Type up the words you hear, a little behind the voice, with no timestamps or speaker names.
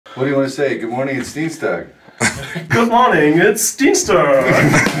What do you want to say? Good morning, it's Dienstag. Good morning, it's Dienstag. I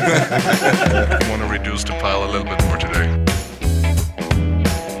want to reduce the pile a little bit more today.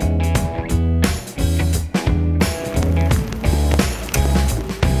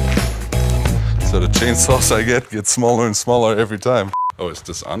 So the chainsaws I get smaller and smaller every time. Oh, is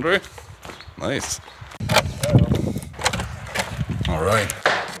this André? Nice. All right.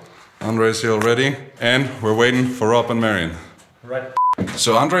 André's here already, and we're waiting for Rob and Marian. Right.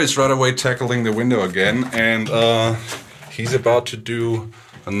 So André is right away tackling the window again, and he's about to do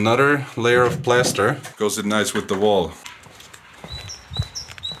another layer of plaster. Goes it nice with the wall.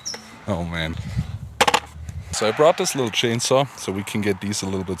 Oh man. So I brought this little chainsaw so we can get these a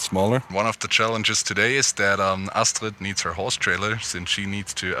little bit smaller. One of the challenges today is that Astrid needs her horse trailer since she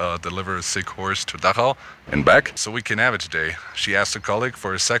needs to deliver a sick horse to Dachau and back. So we can have it today. She asked a colleague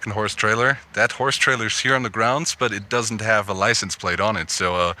for a second horse trailer. That horse trailer is here on the grounds, but it doesn't have a license plate on it.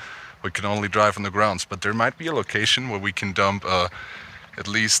 So we can only drive on the grounds. But there might be a location where we can dump at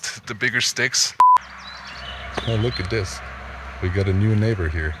least the bigger sticks. Oh, look at this. We got a new neighbor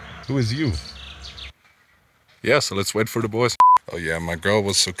here. Who is you? Yeah, so let's wait for the boys. Oh yeah, my girl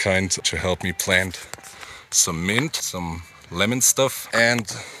was so kind to help me plant some mint, some lemon stuff,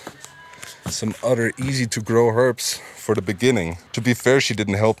 and some other easy to grow herbs for the beginning. To be fair, she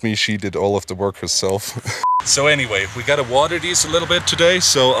didn't help me, she did all of the work herself. So anyway, we gotta water these a little bit today,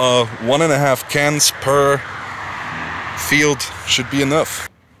 so 1.5 cans per field should be enough.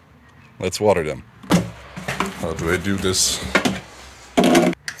 Let's water them. How do I do this?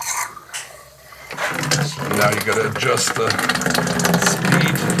 Now you gotta adjust the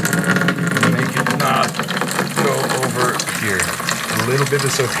speed and make it not go over here. A little bit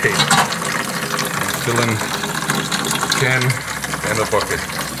is okay. Fill in can and a bucket.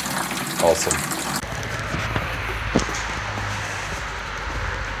 Awesome.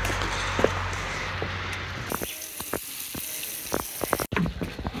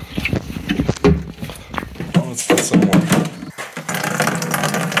 Oh, let's get some more.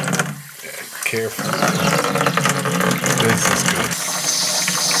 Yeah, careful. This is good.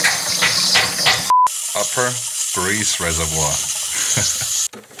 Upper grease reservoir.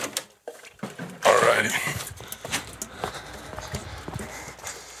 Alrighty.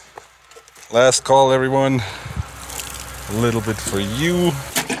 Last call, everyone. A little bit for you.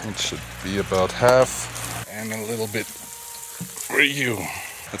 It should be about half. And a little bit for you.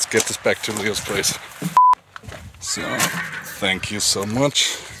 Let's get this back to Leo's place. So, thank you so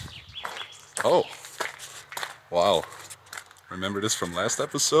much. Oh. Wow. Remember this from last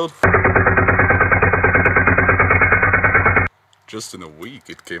episode? Just in a week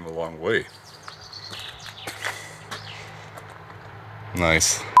it came a long way.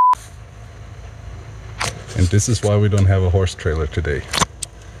 Nice. And this is why we don't have a horse trailer today.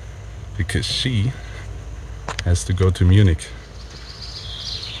 Because she has to go to Munich.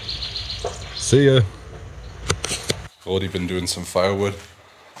 See ya! Already been doing some firewood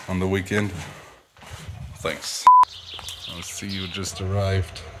on the weekend. Thanks. I see you just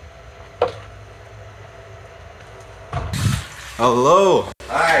arrived. Hello!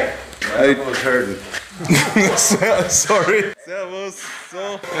 Hi! My elbow was hurting. Sorry. Servus.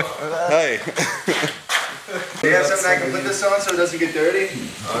 So. Hi. Do you have something I can put this on so it doesn't get dirty?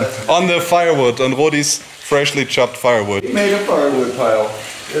 On the firewood, on Rodi's freshly chopped firewood. He made a firewood pile.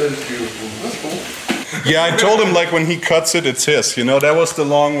 It is beautiful. That's cool. Yeah, I told him like when he cuts it, it's his. You know, that was the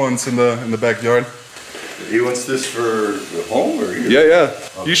long ones in the backyard. He wants this for the home or here? Yeah, yeah.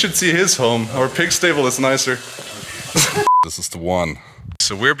 Okay. You should see his home. Our pig stable is nicer. This is the one.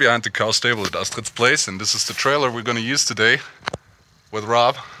 So we're behind the cow stable at Astrid's place, and this is the trailer we're going to use today with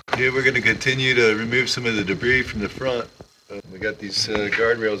Rob. Yeah, we're going to continue to remove some of the debris from the front. We got these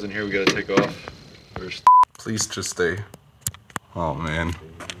guardrails in here we got to take off first. Please just stay. Oh man.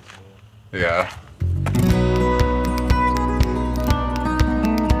 Yeah.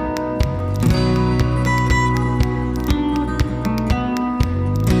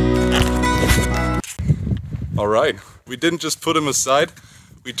 All right, we didn't just put him aside,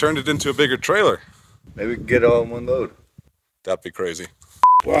 we turned it into a bigger trailer. Maybe we can get it all in one load. That'd be crazy.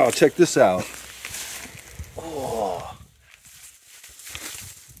 Wow, check this out. Oh,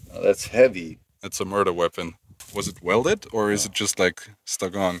 that's heavy. It's a murder weapon. Was it welded or is it just like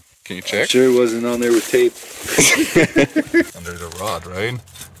stuck on? Can you check? I'm sure it wasn't on there with tape. Under the rod, right?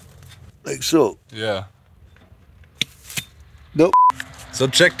 Like so. Yeah. Nope. So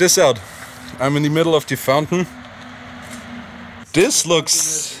check this out. I'm in the middle of the fountain. This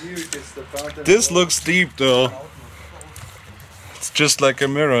looks deep though. It's just like a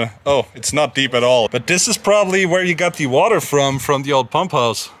mirror. Oh, it's not deep at all. But this is probably where you got the water from the old pump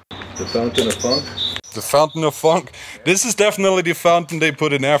house. The fountain of funk? The fountain of funk. This is definitely the fountain they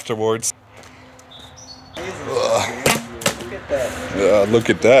put in afterwards. Look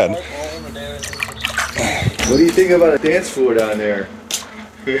at that. What do you think about a dance floor down there?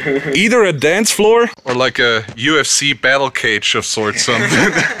 Either a dance floor or like a UFC battle cage of sorts.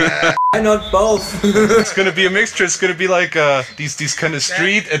 Something. Why not both? It's gonna be a mixture. It's gonna be like these kind of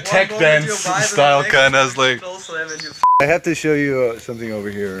street attack dance style kind of like. I have to show you something over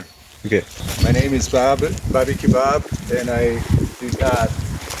here. Okay. My name is Bobby Kebab, and I do not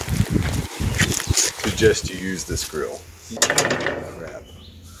suggest you use this grill.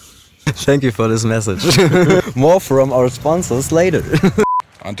 Thank you for this message. More from our sponsors later.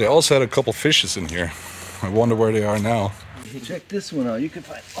 And they also had a couple fishes in here. I wonder where they are now. Check this one out. You can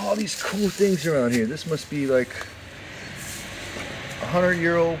find all these cool things around here. This must be like a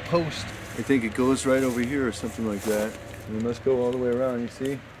 100-year-old post. I think it goes right over here or something like that. And it must go all the way around, you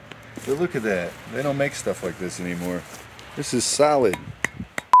see? But look at that. They don't make stuff like this anymore. This is solid.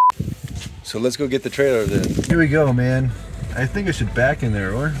 So let's go get the trailer then. Here we go, man. I think I should back in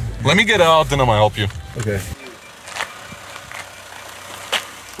there, or? Let me get out, then I'm gonna help you. Okay.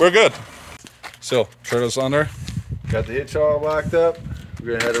 We're good. So, trailer's on there. Got the hitch all locked up.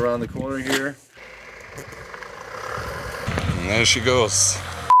 We're gonna head around the corner here. And there she goes.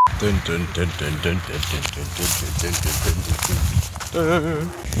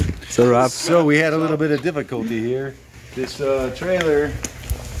 So we had a little bit of difficulty here. This trailer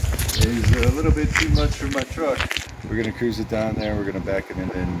is a little bit too much for my truck. We're gonna cruise it down there. We're gonna back it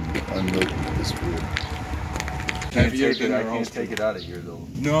in and unload this wood. I can't take it out of here though.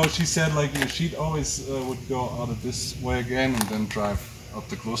 No, she said like your sheet always would go out of this way again and then drive up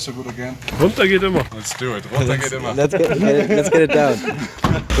the Klostergut again. Runter geht immer. Let's do it. Runter geht immer. Let's get it down.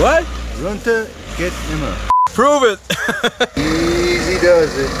 What? Runter geht immer. Prove it! Easy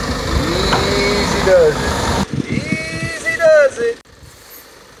does it. Easy does it. Easy does it.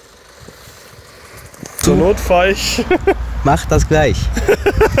 Zur Not fahr ich. Mach das gleich.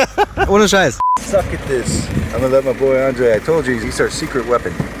 Ohne Scheiß. Suck at this. I'm gonna let my boy André. I told you he's our secret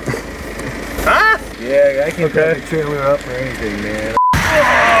weapon. Huh? Yeah, I can't pick the trailer up or anything, man.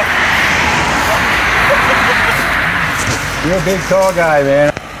 You're a big tall guy,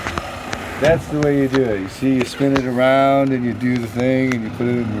 man. That's the way you do it. You see, you spin it around and you do the thing and you put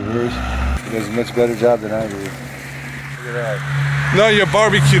it in reverse. He does a much better job than I do. Look at that. No, your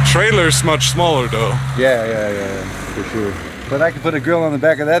barbecue trailer's much smaller though. Yeah, for sure. But I can put a grill on the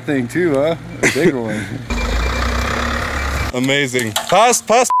back of that thing too, huh? A bigger one. Amazing. Pass.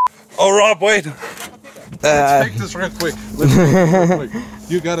 Oh, Rob, wait. Let's take this real quick.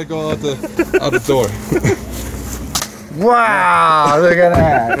 You gotta go out the door. Wow, look at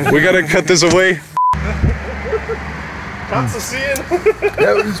that. We gotta cut this away. Kannst du sehen?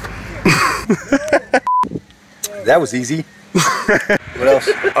 That was easy. What else?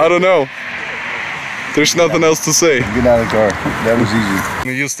 I don't know. There's nothing else to say. Get out of the car. That was easy.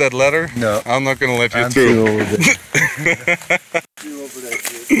 You use that ladder? No. I'm not gonna let you I'm through. too old. Too old for that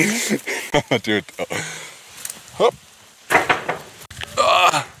shit. Dude. Hop.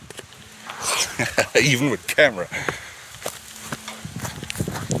 Ah. Even with camera.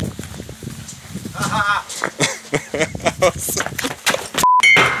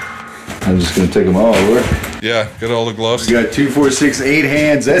 I'm just gonna take them all over. Yeah, get all the gloves. We got 2, 4, 6, 8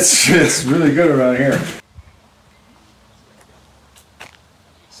 hands. That's really good around here.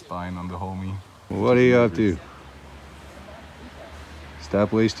 Spine on the homie. What are you up to?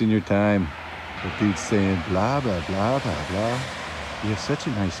 Stop wasting your time. The dude's saying blah, blah, blah, blah, blah. You have such a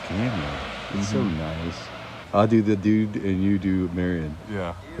nice camera. It's so nice. I'll do the dude and you do Marian.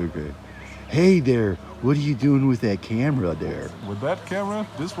 Yeah. Okay. Hey there, what are you doing with that camera there? With that camera,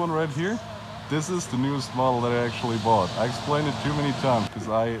 this one right here, this is the newest model that I actually bought. I explained it too many times because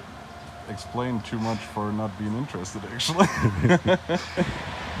I explained too much for not being interested actually.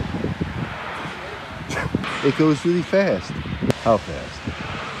 It goes really fast. How fast?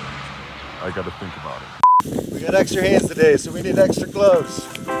 I gotta think about it. We got extra hands today, so we need extra gloves.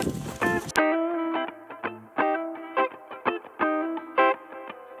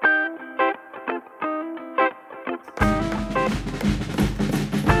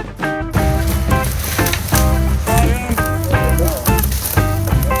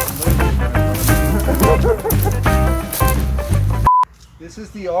 This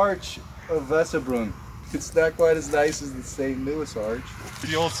is the arch of Weserbrunn. It's not quite as nice as the St. Louis Arch.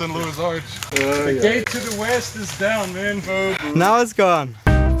 The old St. Louis Arch. The gate to the west is down, man. Now it's gone.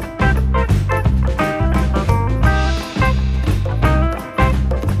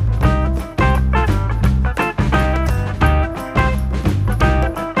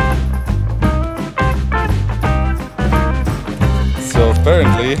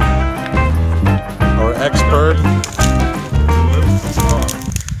 apparently, our expert.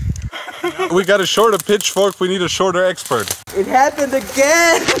 We got a shorter pitchfork, we need a shorter expert. It happened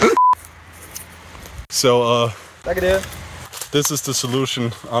again! So, Danke dir. this is the solution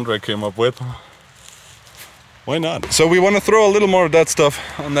André came up with. Why not? So we want to throw a little more of that stuff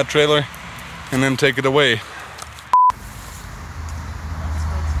on that trailer and then take it away.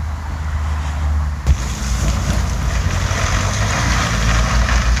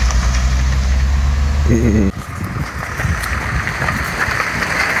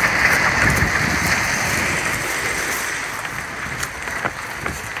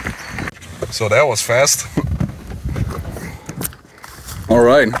 So that was fast.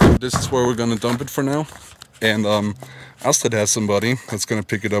 Alright, this is where we're gonna dump it for now. And Astrid has somebody that's gonna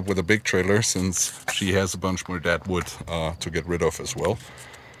pick it up with a big trailer, since she has a bunch more dead wood to get rid of as well.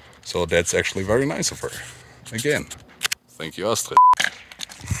 So that's actually very nice of her. Again, thank you, Astrid.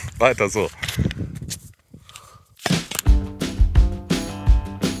 Weiter so.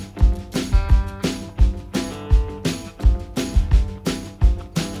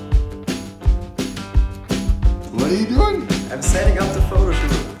 What are you doing? I'm setting up the photo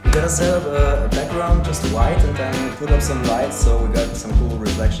shoot. We gotta set up a background just white and then put up some lights so we got some cool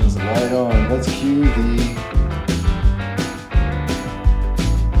reflections. Right on. Let's cue the...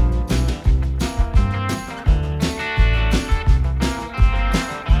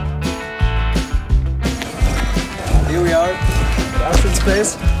 Here we are at Astrid's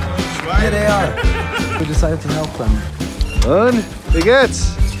place. Here they are. We decided to help them. Un?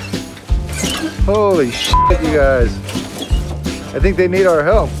 Baguettes! Holy shit, you guys. I think they need our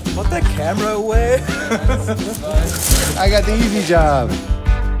help. Put that camera away. I got the easy job.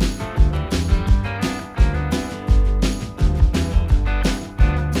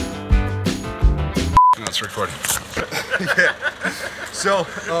 No, it's recording. Yeah. So,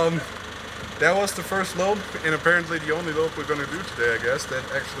 that was the first load, and apparently the only load we're gonna do today, I guess. That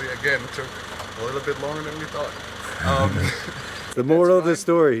actually, again, took a little bit longer than we thought. The moral of the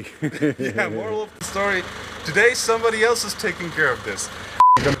story. Yeah, moral of the story. Today somebody else is taking care of this.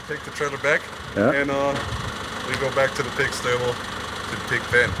 We're gonna take the trailer back, and we go back to the pig stable, to the pig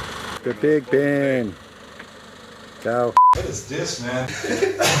pen. The pig pen. Cow. What is this, man?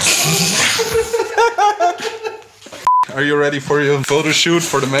 Are you ready for your photo shoot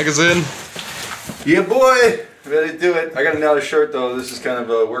for the magazine? Yeah, boy! Ready to do it. I got another shirt though. This is kind of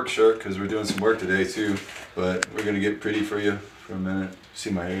a work shirt because we're doing some work today too. But we're gonna get pretty for you for a minute. See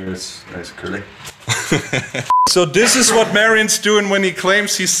my hair, it's nice and curly. So this is what Marian's doing when he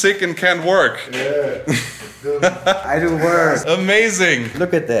claims he's sick and can't work. Yeah. I do work. Amazing.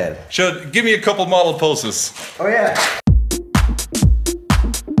 Look at that. Give me a couple model poses. Oh yeah.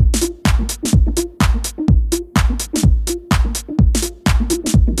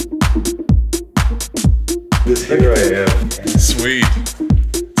 This here I am. Sweet.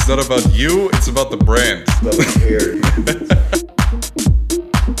 It's not about you, it's about the brand. Love my hair.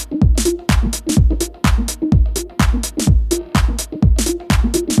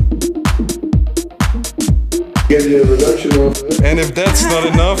 Give you a reduction off it. And if that's not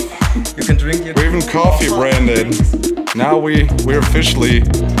enough, You can drink it. we're even coffee branded. Now we're officially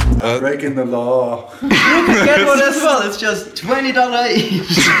Breaking the law. You can get one as well. It's just $20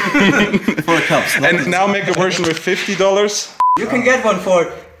 each. 4 cups. and now make a version with $50. You can get one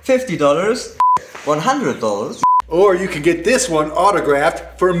for $50, $100. Or you can get this one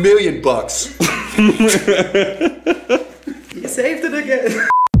autographed for $1 million. You saved it again.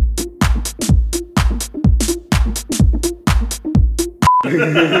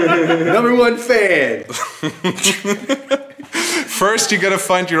 #1 fan. First, you gotta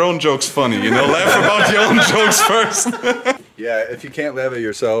find your own jokes funny, you know? Laugh about your own jokes first. Yeah, if you can't laugh at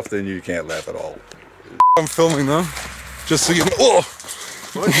yourself, then you can't laugh at all. I'm filming now. Just so you know. Oh!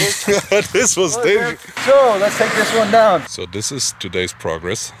 This was dangerous. So, let's take this one down. So this is today's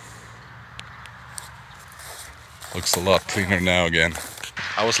progress. Looks a lot cleaner now again.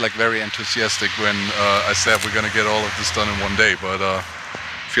 I was like very enthusiastic when I said we're gonna get all of this done in one day, but I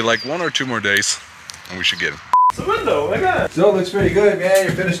feel like 1 or 2 more days and we should get it. It's a window, like that. So, it looks pretty good, man.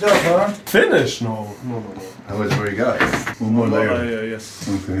 You're finished up, huh? Finish? No. How much more you got? One more layer. Yes.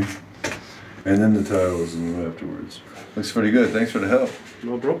 Okay. And then the tiles and afterwards. Looks pretty good. Thanks for the help.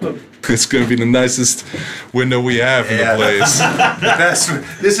 No problem. It's gonna be the nicest window we have in the place.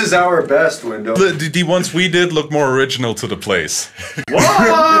 This is our best window. The ones we did look more original to the place.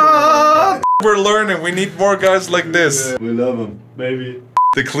 What? We're learning, we need more guys like this. We love them. Maybe.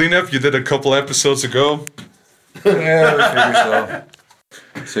 The cleanup you did a couple episodes ago. Yeah, we figure so.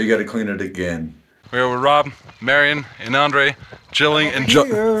 So you got to clean it again. We're with Rob, Marian, and André, chilling, enjoying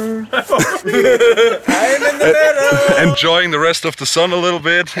the rest of the sun a little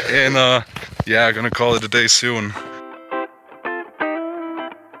bit, and yeah, gonna call it a day soon.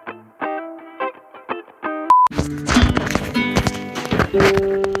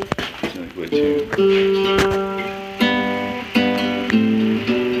 Way too.